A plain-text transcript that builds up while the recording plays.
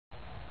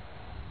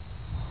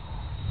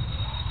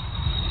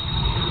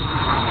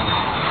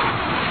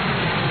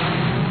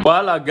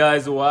Voila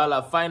guys,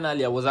 voila.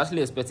 Finally, I was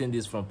actually expecting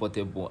this from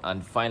Portable,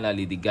 and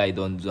finally the guy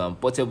don't do, and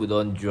Portable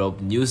don't drop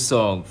new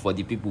song for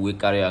the people we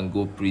carry and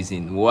go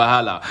prison.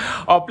 Voila.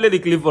 I'll play the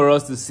clip for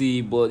us to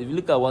see, but if you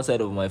look at one side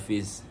of my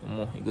face,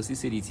 you can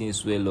see the thing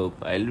swell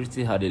up. I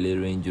literally had a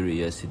little injury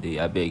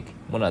yesterday. I beg,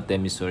 wanna tell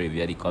me sorry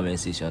via the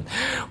comment section.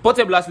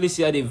 Portable actually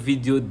shared a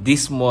video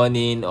this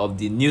morning of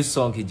the new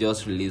song he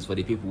just released for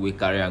the people we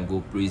carry and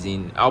go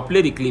prison. I'll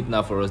play the clip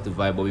now for us to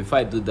vibe, but before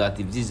I do that,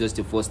 if this is just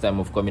your first time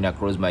of coming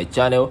across my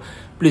channel,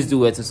 please do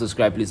where to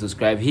subscribe. Please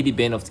subscribe, hit the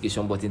bell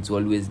notification button to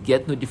always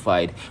get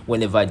notified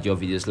whenever I drop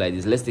videos like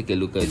this. Let's take a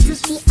look at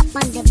this.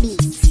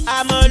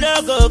 I'm a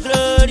logo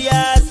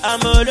glorious,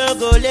 I'm a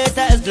logo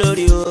latest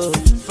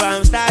glorious.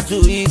 From start to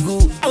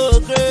eagle, oh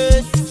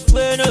grace,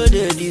 we know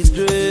the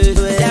disgrace.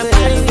 Them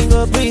carry me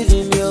go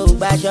prison, yo,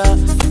 basha.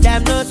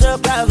 Them no so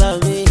cover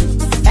me,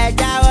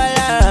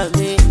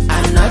 me.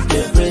 I'm not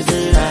the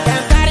prisoner.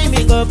 Them carry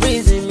me go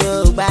prison,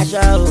 yo,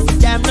 basha.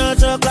 Them no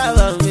so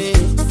cover me.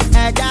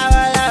 I'm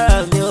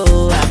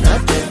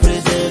not the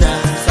prisoner.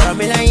 So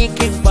me like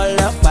King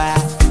Polic,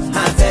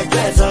 my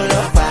federal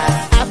solo.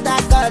 After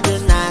God,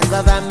 na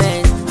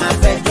government, my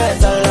federal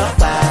solo.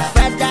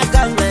 Federal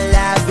government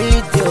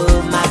liability,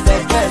 my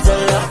federal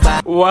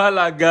solo.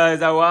 Voila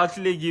guys, I will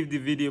actually give the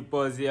video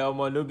pause here. I'm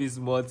gonna be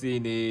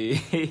smarting.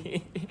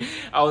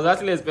 I was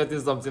actually expecting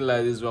something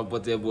like this from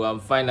Portable,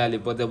 and finally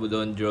Portable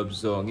don't drop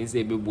song. He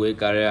say people boy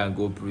career and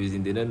go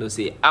prison. They don't know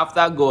say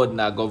after God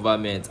na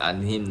government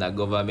and him na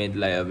government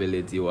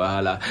liability.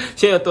 Wahala.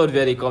 Share your thought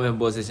via the comment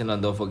box section,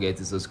 and don't forget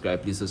to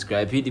subscribe. Please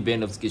subscribe, hit the bell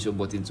notification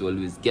button to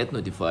always get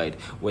notified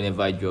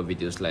whenever I drop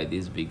videos like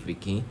this. Big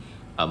Vicky,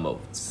 I'm out.